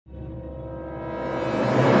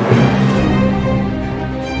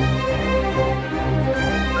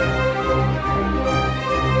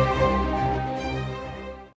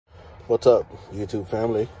What's up, YouTube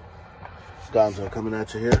family? Gonzo coming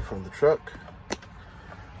at you here from the truck.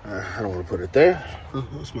 I don't want to put it there.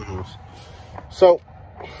 That's my house. So,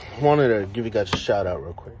 I wanted to give you guys a shout out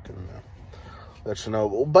real quick and let you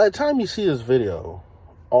know. By the time you see this video,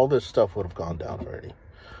 all this stuff would have gone down already.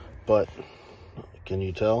 But, can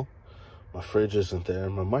you tell? My fridge isn't there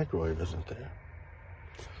and my microwave isn't there.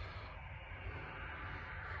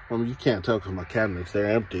 I mean, you can't tell because my cabinets, they're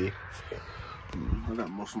empty. I got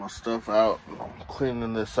most of my stuff out. I'm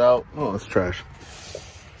cleaning this out. Oh, it's trash.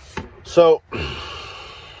 So,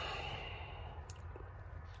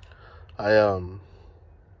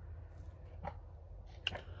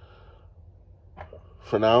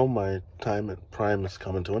 for now, my time at Prime is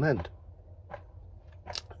coming to an end.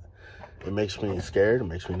 It makes me scared. It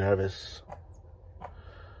makes me nervous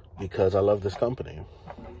because I love this company.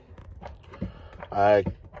 I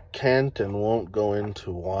can't and won't go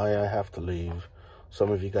into why I have to leave.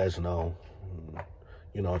 Some of you guys know.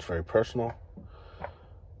 You know, it's very personal.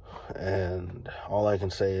 And all I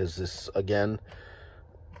can say is this, again,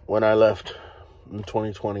 when I left in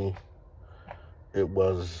 2020, it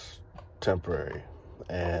was temporary.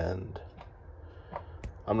 And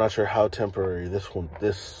I'm not sure how temporary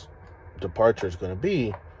this departure is going to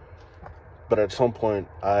be. But at some point,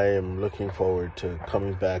 I am looking forward to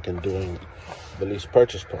coming back and doing the lease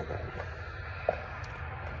purchase program.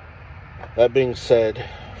 That being said,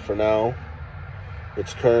 for now,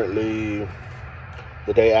 it's currently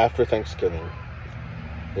the day after Thanksgiving.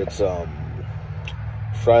 It's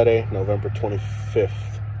Friday, November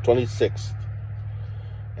 26th.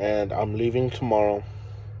 And I'm leaving tomorrow.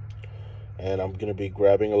 And I'm going to be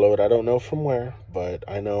grabbing a load. I don't know from where, but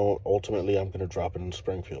I know ultimately I'm going to drop it in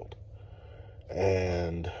Springfield.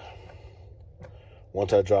 And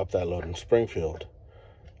once I drop that load in Springfield,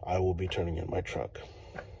 I will be turning in my truck.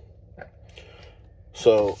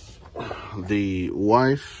 So the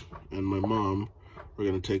wife and my mom are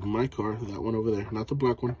going to take my car, that one over there, not the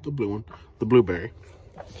black one, the blue one, the blueberry.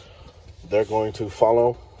 They're going to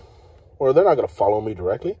follow, or they're not going to follow me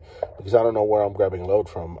directly because I don't know where I'm grabbing a load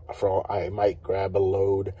from. I might grab a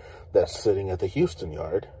load that's sitting at the Houston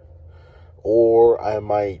yard, or I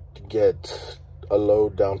might get a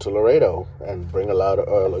load down to Laredo and bring a load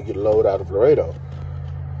out of Laredo.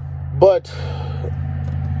 But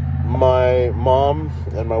my mom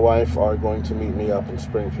and my wife are going to meet me up in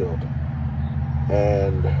Springfield.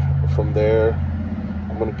 And from there,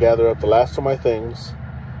 I'm going to gather up the last of my things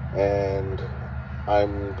and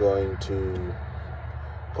I'm going to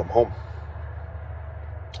come home.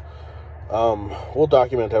 We'll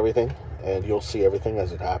document everything and you'll see everything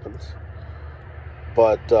as it happens.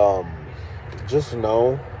 But just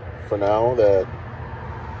know for now that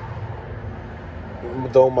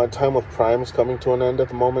though my time with Prime is coming to an end at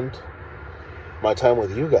the moment, my time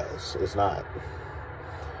with you guys is not.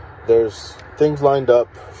 There's things lined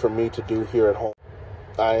up for me to do here at home.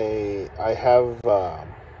 I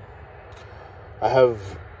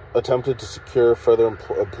have attempted to secure further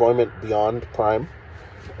employment beyond Prime.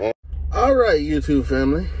 And all right, YouTube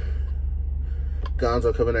family,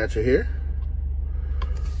 Gonzo coming at you here.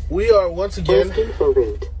 We are once again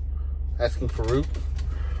asking for route.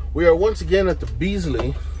 We are once again at the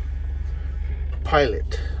Beasley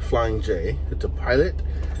Pilot Flying J. It's a pilot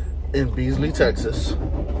in Beasley, Texas.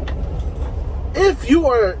 If you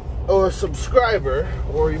are a subscriber,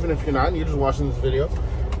 or even if you're not and you're just watching this video,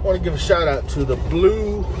 I want to give a shout out to the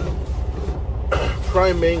blue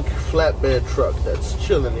Prime Inc. flatbed truck that's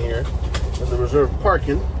chilling here in the reserve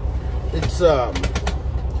parking.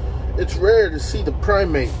 It's rare to see the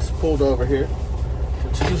primates pulled over here.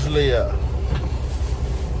 It's usually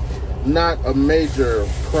not a major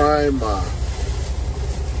prime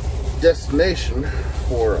destination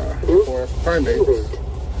for primates.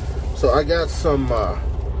 So I got some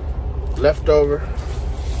leftover.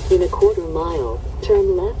 In a quarter mile,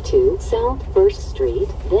 turn left to South 1st Street,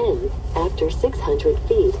 then, after 600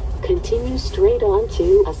 feet, continue straight on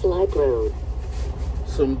to Aslide Road.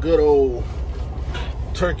 Some good old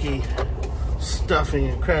turkey stuffing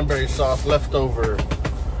and cranberry sauce leftover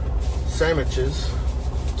sandwiches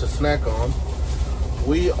to snack on.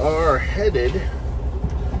 We are headed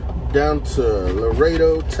down to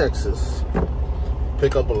Laredo, Texas.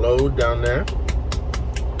 Pick up a load down there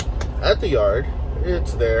at the yard.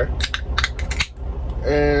 It's there.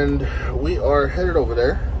 And we are headed over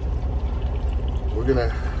there. We're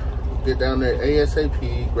gonna get down there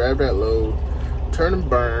ASAP, grab that load, turn and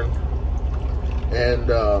burn, and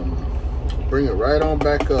bring it right on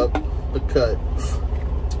back up the cut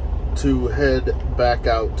to head back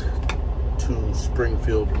out to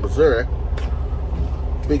Springfield, Missouri.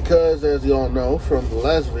 Because as you all know from the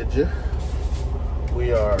last video,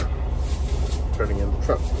 we are turning in the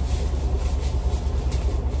truck.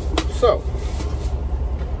 So,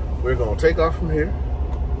 we're going to take off from here.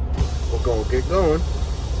 We're going to get going.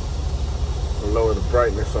 We'll lower the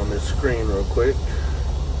brightness on this screen real quick.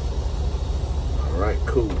 Alright,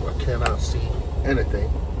 cool. I cannot see anything.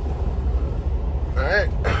 Alright,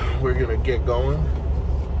 we're going to get going.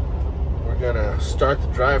 We're going to start the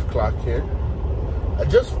drive clock here. I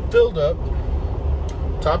just filled up,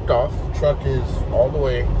 topped off. The truck is all the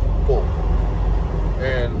way full.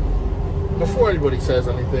 And before anybody says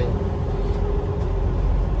anything,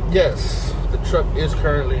 yes, the truck is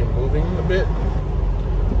currently moving a bit,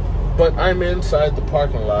 but I'm inside the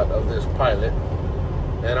parking lot of this Pilot,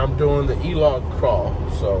 and I'm doing the E-log crawl,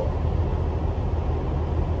 so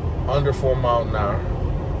under 4 miles an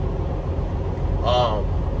hour,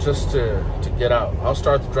 just to get out. I'll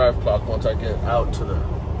start the drive clock once I get out to the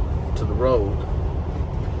road.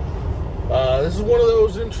 This is one of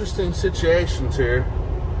those interesting situations here,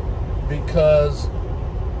 because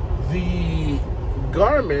the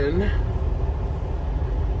Garmin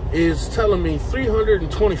is telling me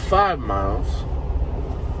 325 miles,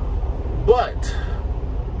 but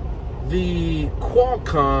the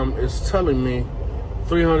Qualcomm is telling me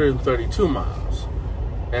 332 miles.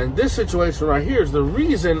 And this situation right here is the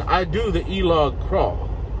reason I do the E-log crawl,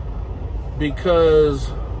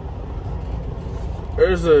 because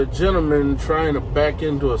there's a gentleman trying to back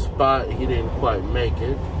into a spot. He didn't quite make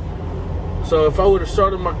it. So if I would have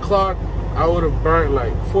started my clock, I would have burnt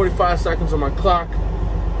like 45 seconds on my clock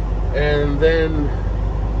and then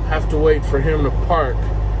have to wait for him to park.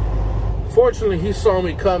 Fortunately, he saw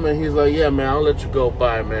me coming. He's like, yeah, man, I'll let you go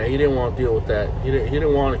by, man. He didn't want to deal with that. He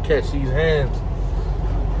didn't want to catch these hands.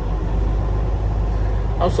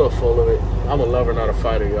 I'm so full of it. I'm a lover, not a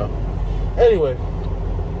fighter, y'all. Anyway.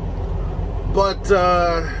 But,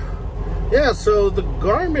 yeah, so the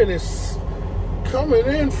Garmin is coming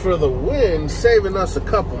in for the win, saving us a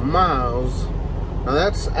couple miles. Now,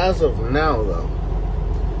 that's as of now, though.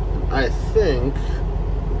 I think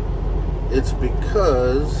it's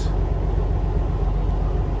because...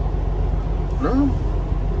 No.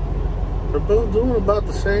 They're both doing about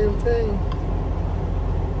the same thing.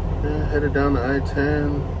 Yeah, headed down to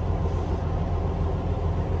I-10.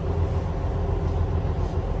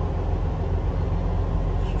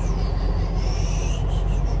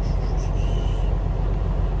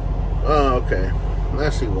 Oh, okay. I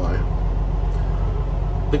see why.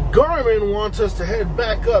 The Garmin wants us to head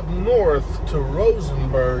back up north to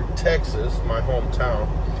Rosenberg, Texas, my hometown,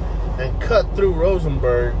 and cut through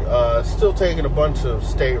Rosenberg, still taking a bunch of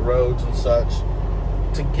state roads and such,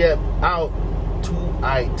 to get out to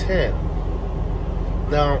I-10.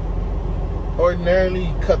 Now, ordinarily,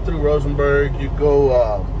 you cut through Rosenberg, you go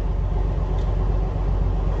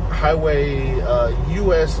highway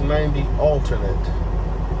US 90 alternate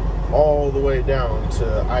all the way down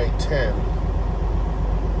to I-10,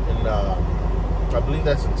 and I believe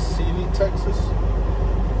that's in Sealy, Texas.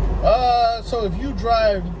 So if you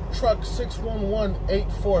drive truck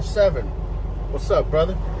 611847, what's up,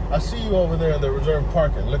 brother? I see you over there in the reserve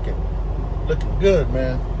parking, looking good,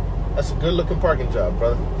 man. That's a good looking parking job,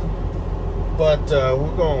 brother. But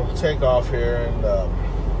we're gonna take off here, and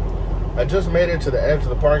I just made it to the edge of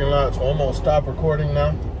the parking lot, so I'm gonna stop recording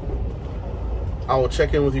now. I will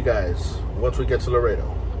check in with you guys once we get to Laredo.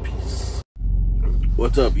 Peace.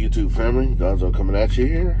 What's up, YouTube family? Gonzo coming at you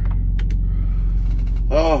here.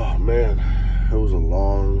 Oh man, it was a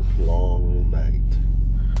long night.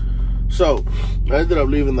 So I ended up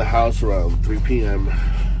leaving the house around 3 p.m.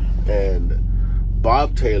 and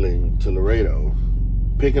bobtailing to Laredo,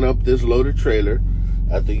 picking up this loaded trailer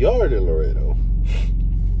at the yard in Laredo,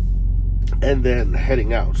 and then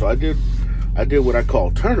heading out. So I did what I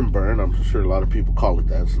call turn and burn. I'm sure a lot of people call it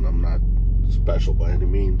that, and I'm not special by any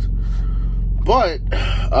means. But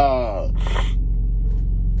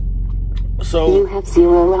so you have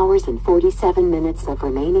 0 hours and 47 minutes of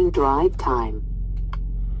remaining drive time.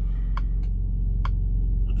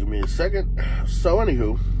 Give me a second. So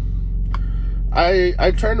anywho,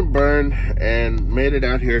 I turned and burned and made it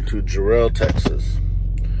out here to Jarrell, Texas,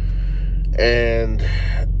 and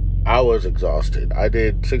I was exhausted. I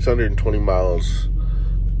did 620 miles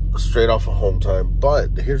straight off of home time.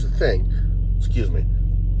 But here's the thing. Excuse me.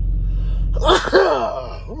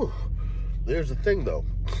 There's the thing, though.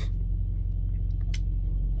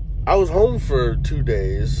 I was home for 2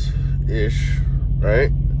 days-ish,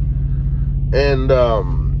 right? And,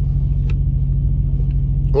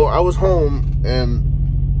 well, I was home,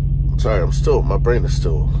 and, sorry, my brain is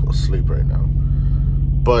still asleep right now.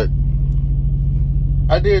 But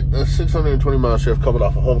I did a 620 mile shift coming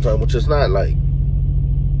off of home time, which is not like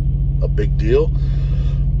a big deal.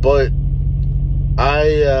 But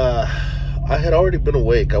I had already been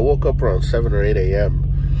awake. I woke up around 7 or 8 a.m.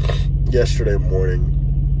 yesterday morning.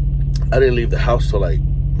 I didn't leave the house till like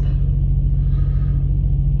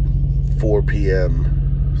 4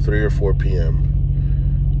 p.m., 3 or 4 p.m.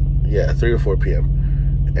 Yeah, 3 or 4 p.m.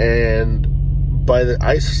 And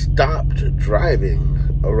I stopped driving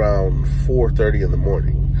around 4:30 in the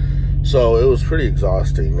morning. So it was pretty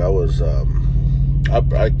exhausting. I was, I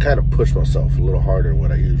kind of pushed myself a little harder than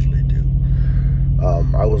what I usually do.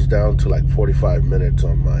 I was down to like 45 minutes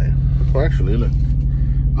on my, well, actually, look,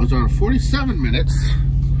 I was down to 47 minutes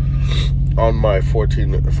on my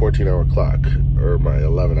 14-hour clock, or my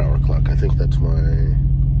 11-hour clock. I think that's my,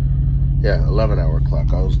 yeah, 11-hour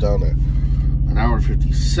clock. I was down at an hour and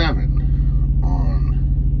 57 on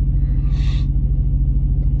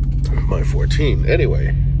my 14.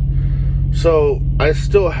 Anyway, so I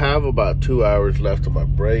still have about 2 hours left of my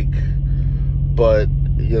break, but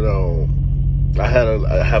you know, I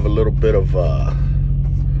have a little bit of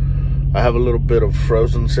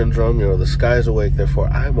frozen syndrome. You know, the sky's awake, therefore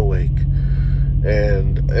I'm awake.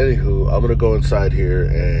 And anywho, I'm gonna go inside here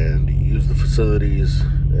and use the facilities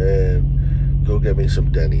and go get me some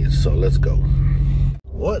Denny's. So let's go.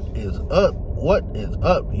 What is up? What is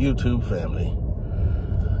up, YouTube family?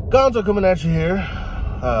 Gonzo coming at you here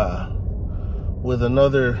with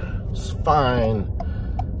another fine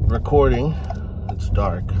recording. It's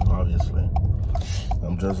dark, obviously.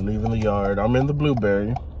 I'm just leaving the yard. I'm in the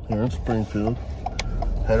Blueberry here in Springfield.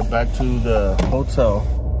 Headed back to the hotel.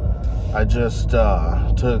 I just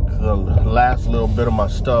took the last little bit of my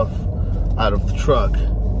stuff out of the truck.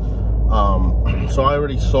 So I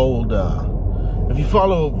already sold, if you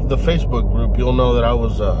follow the Facebook group, you'll know that I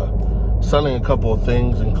was selling a couple of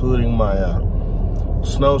things, including my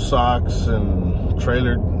snow socks and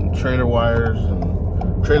trailer wires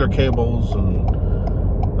and trailer cables and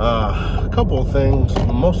a couple of things.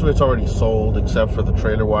 Most of it's already sold except for the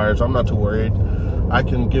trailer wires. I'm not too worried. I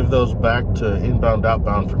can give those back to Inbound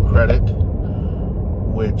Outbound for credit,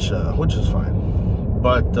 which is fine.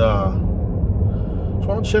 But just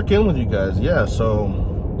want to check in with you guys. Yeah, so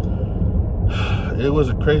it was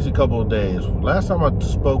a crazy couple of days. Last time I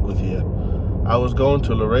spoke with you, I was going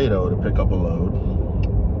to Laredo to pick up a load.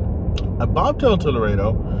 I bobtailed to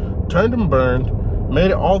Laredo, turned and burned,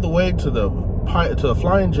 made it all the way to the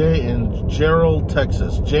Flying J in Jarrell,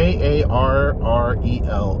 Texas. Jarrell.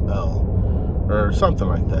 Or something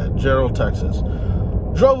like that, Jarrell, Texas.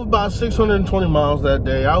 Drove about 620 miles that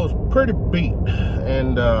day. I was pretty beat,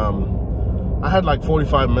 and I had like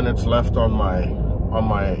 45 minutes left on my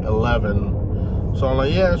 11. So I'm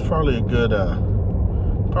like, yeah, it's probably a good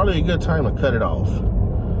time to cut it off.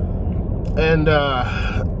 And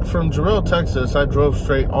from Jarrell, Texas, I drove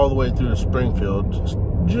straight all the way through to Springfield,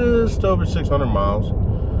 just over 600 miles.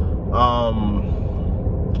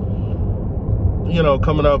 You know,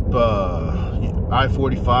 coming up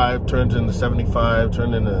I-45 turns into 75,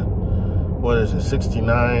 turned into, what is it,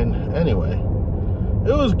 69. Anyway,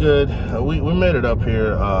 it was good. We made it up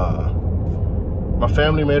here. My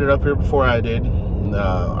family made it up here before I did.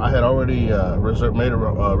 I had already made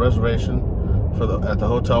a reservation at the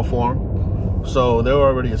hotel for them, so they were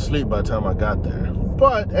already asleep by the time I got there.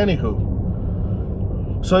 But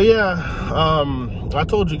anywho, so yeah, I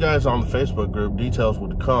told you guys on the Facebook group details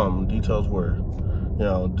would come. Details were, you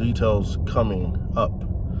know, details coming up.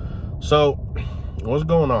 So what's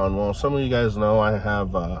going on? Well, some of you guys know I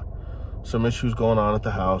have some issues going on at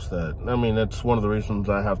the house that, I mean, that's one of the reasons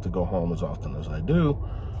I have to go home as often as I do,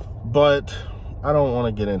 but I don't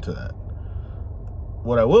want to get into that.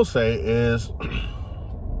 What I will say is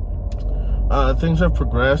things have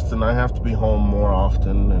progressed and I have to be home more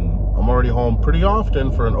often, and I'm already home pretty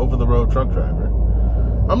often for an over-the-road truck driver.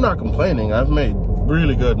 I'm not complaining. I've made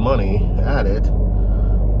really good money at it,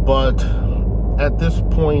 but at this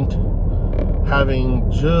point,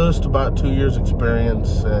 having just about 2 years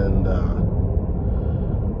experience, and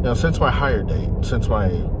you know, since my hire date and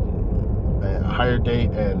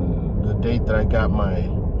the date that I got my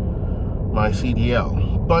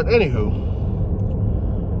CDL. But anywho,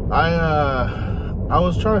 I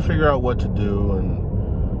was trying to figure out what to do,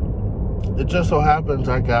 and it just so happens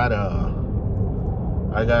I got an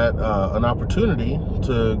opportunity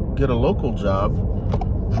to get a local job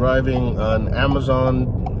driving an Amazon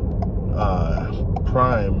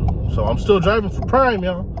Prime. So I'm still driving for Prime,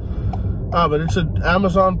 y'all. But it's an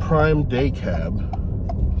Amazon Prime day cab,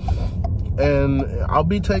 and I'll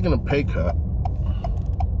be taking a pay cut,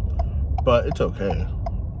 but it's okay.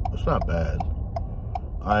 It's not bad.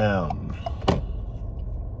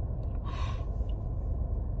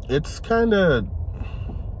 It's kind of,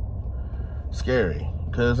 scary.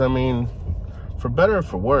 Because, I mean, for better or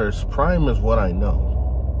for worse, Prime is what I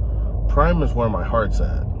know. Prime is where my heart's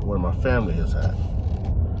at, where my family is at.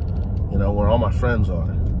 You know, where all my friends are.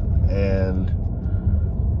 And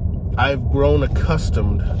I've grown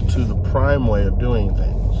accustomed to the Prime way of doing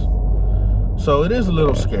things. So it is a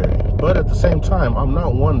little scary. But at the same time, I'm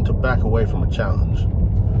not one to back away from a challenge.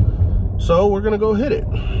 So we're going to go hit it.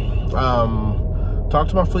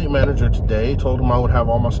 Talked to my fleet manager today. Told him I would have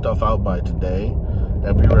all my stuff out by today.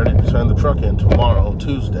 And be ready to turn the truck in tomorrow,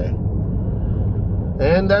 Tuesday.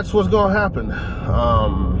 And that's what's going to happen.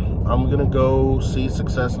 I'm going to go see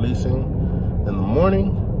Success Leasing in the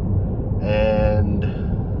morning and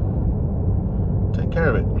take care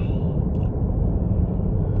of it.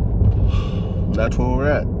 That's where we're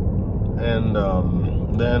at. And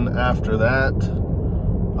then after that,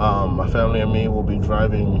 my family and me will be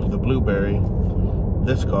driving the Blueberry,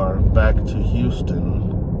 this car, back to Houston.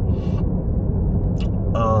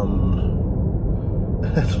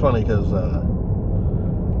 It's funny because,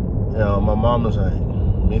 you know, my mom was like,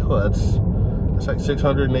 Mijo, that's like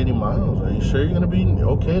 680 miles. Are you sure you're going to be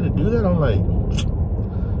okay to do that? I'm like,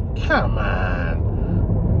 come on.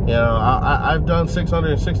 You know, I've done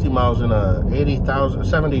 660 miles in a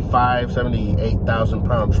 78,000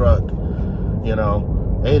 pound truck, you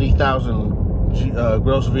know, 80,000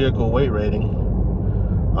 gross vehicle weight rating,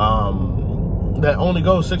 that only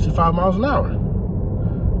goes 65 miles an hour.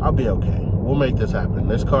 I'll be okay. We'll make this happen.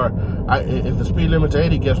 This car, if the speed limit's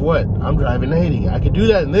 80, guess what? I'm driving 80. I could do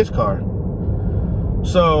that in this car.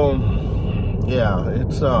 So, yeah,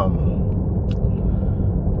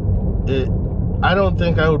 I don't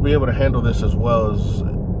think I would be able to handle this as well as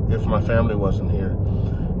if my family wasn't here.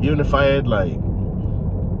 Even if I had, like,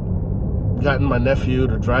 gotten my nephew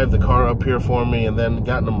to drive the car up here for me and then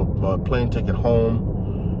gotten him a plane ticket home,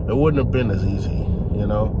 it wouldn't have been as easy, you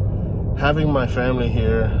know? Having my family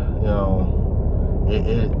here, you know,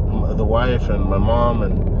 the wife and my mom,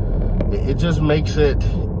 and it just makes it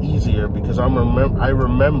easier because I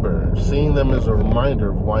remember seeing them as a reminder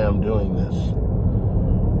of why I'm doing this.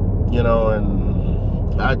 You know,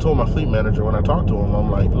 and I told my fleet manager when I talked to him,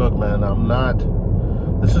 I'm like, look, man,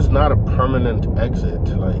 this is not a permanent exit.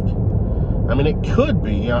 Like, I mean, it could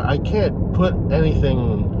be. I can't put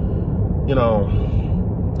anything, you know,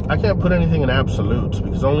 I can't put anything in absolutes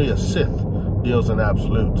because only a Sith deals in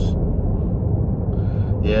absolutes.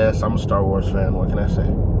 Yes, I'm a Star Wars fan. What can I say?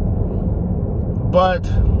 But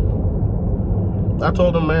I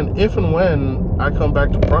told him, man, if and when I come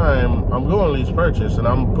back to Prime, I'm going lease purchase, and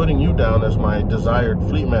I'm putting you down as my desired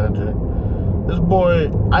fleet manager. This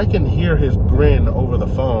boy, I can hear his grin over the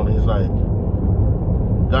phone. He's like,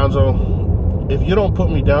 Gonzo, if you don't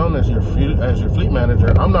put me down as your fleet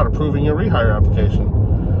manager, I'm not approving your rehire application.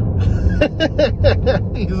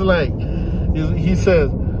 He's like, he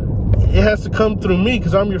says, it has to come through me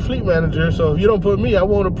because I'm your fleet manager. So if you don't put me, I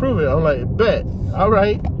won't approve it. I'm like, bet. All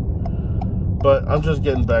right. But I'm just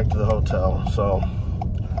getting back to the hotel. So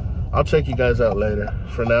I'll check you guys out later.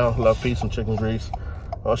 For now, love, peace, and chicken grease.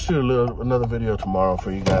 I'll shoot another video tomorrow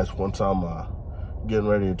for you guys once I'm getting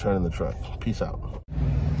ready to turn in the truck. Peace out.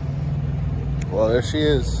 Well, there she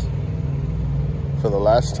is for the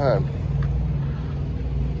last time.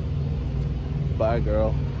 Bye,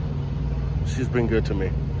 girl. She's been good to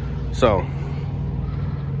me. So,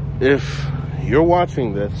 if you're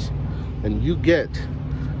watching this and you get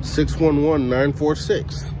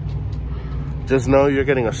 611946, just know you're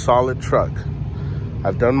getting a solid truck.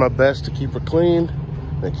 I've done my best to keep her clean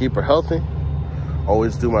and keep her healthy.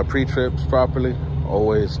 Always do my pre-trips properly.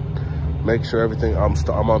 Always make sure everything, I'm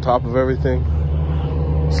on top of everything.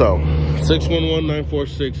 So,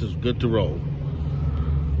 611946 is good to roll.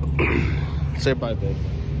 Say bye, babe.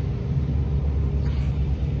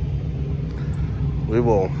 We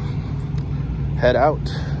will head out,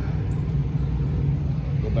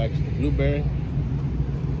 go back to the Blueberry,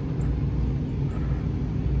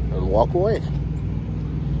 and walk away.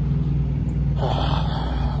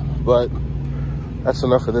 But that's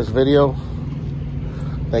enough for this video.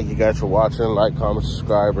 Thank you guys for watching. Like, comment,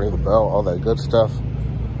 subscribe, ring the bell, all that good stuff.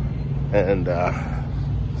 And I'll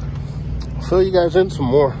fill you guys in some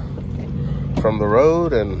more from the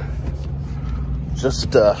road and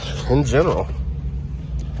just in general.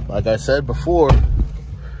 Like I said before,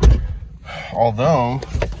 although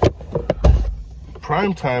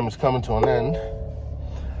prime time is coming to an end,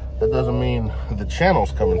 that doesn't mean the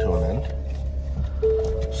channel's coming to an end.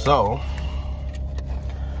 So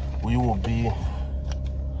we will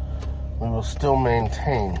still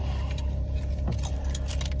maintain.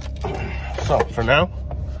 So for now,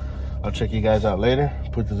 I'll check you guys out later.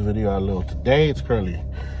 Put this video out a little today. It's currently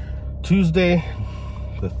Tuesday,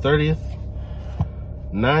 the 30th,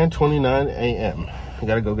 9:29 a.m. I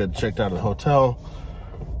gotta go get checked out of the hotel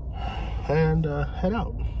and head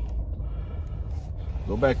out.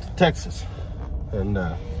 Go back to Texas and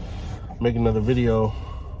make another video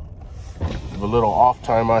of a little off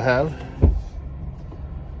time I have.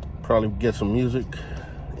 Probably get some music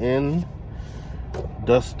in,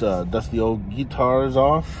 dust the old guitars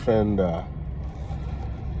off, and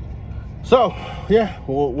so yeah,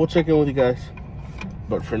 we'll check in with you guys.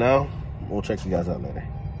 But for now, we'll check you guys out later.